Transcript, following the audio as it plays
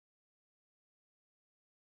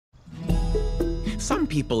Some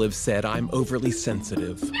people have said I'm overly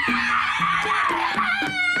sensitive.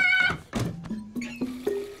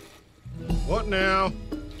 What now?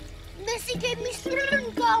 Missy gave me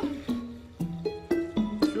chewing gum.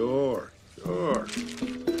 Sure.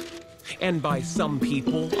 And by some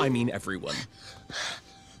people, I mean everyone.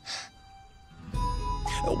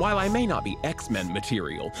 While I may not be X-Men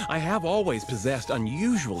material, I have always possessed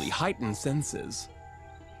unusually heightened senses.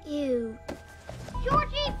 Ew.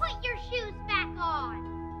 Georgie, put your shoes back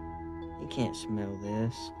on. You can't smell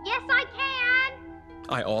this. Yes, I can.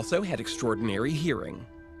 I also had extraordinary hearing.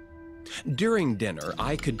 During dinner,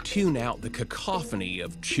 I could tune out the cacophony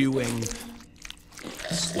of chewing,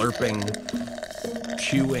 slurping,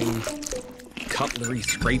 chewing, cutlery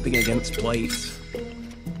scraping against plates,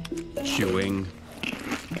 chewing,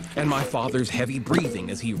 and my father's heavy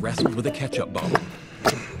breathing as he wrestled with a ketchup bottle.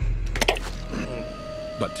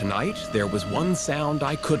 But tonight, there was one sound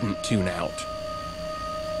I couldn't tune out.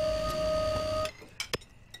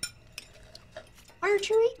 Why aren't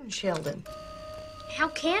you eating, Sheldon? How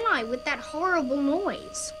can I with that horrible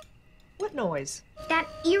noise? What noise? That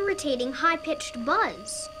irritating high-pitched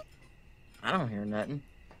buzz. I don't hear nothing.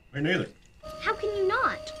 Me neither. How can you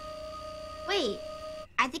not? Wait,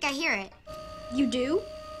 I think I hear it. You do?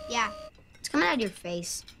 Yeah, it's coming out of your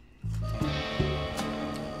face.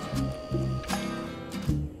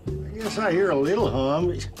 I guess I hear a little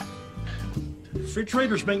hum.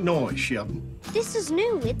 Refrigerators make noise, Sheldon. This is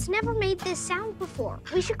new. It's never made this sound before.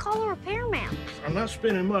 We should call a repairman. I'm not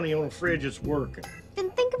spending money on a fridge that's working. Then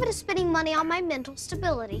think of it as spending money on my mental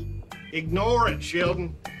stability. Ignore it,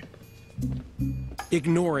 Sheldon.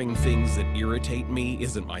 Ignoring things that irritate me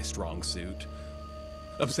isn't my strong suit.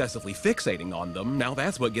 Obsessively fixating on them, now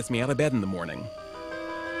that's what gets me out of bed in the morning.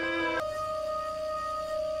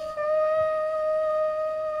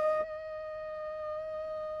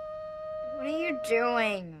 What are you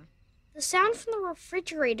doing? The sound from the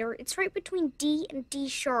refrigerator, it's right between D and D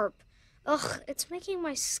sharp. Ugh, it's making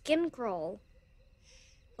my skin crawl.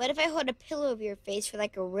 What if I hold a pillow over your face for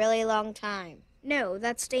like a really long time? No,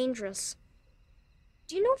 that's dangerous.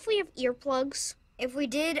 Do you know if we have earplugs? If we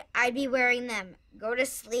did, I'd be wearing them. Go to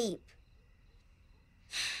sleep.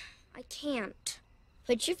 I can't.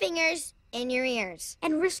 Put your fingers in your ears.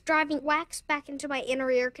 And risk driving wax back into my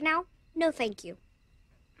inner ear canal? No, thank you.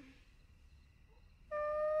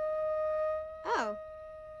 Oh.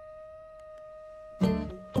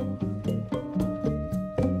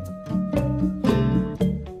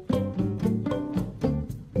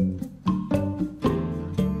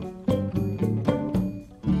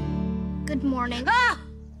 Good morning. Ah!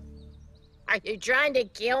 Are you trying to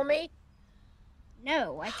kill me?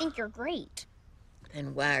 No, I think you're great.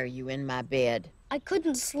 Then why are you in my bed? I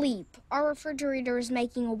couldn't sleep. Our refrigerator is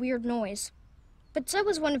making a weird noise. But so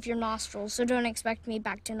was one of your nostrils, so don't expect me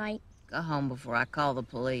back tonight. Go home before I call the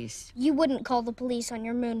police. You wouldn't call the police on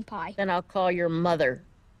your moon pie. Then I'll call your mother.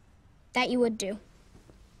 That you would do.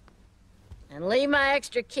 And leave my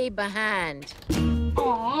extra key behind.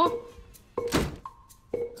 Aww.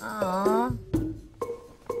 Aww.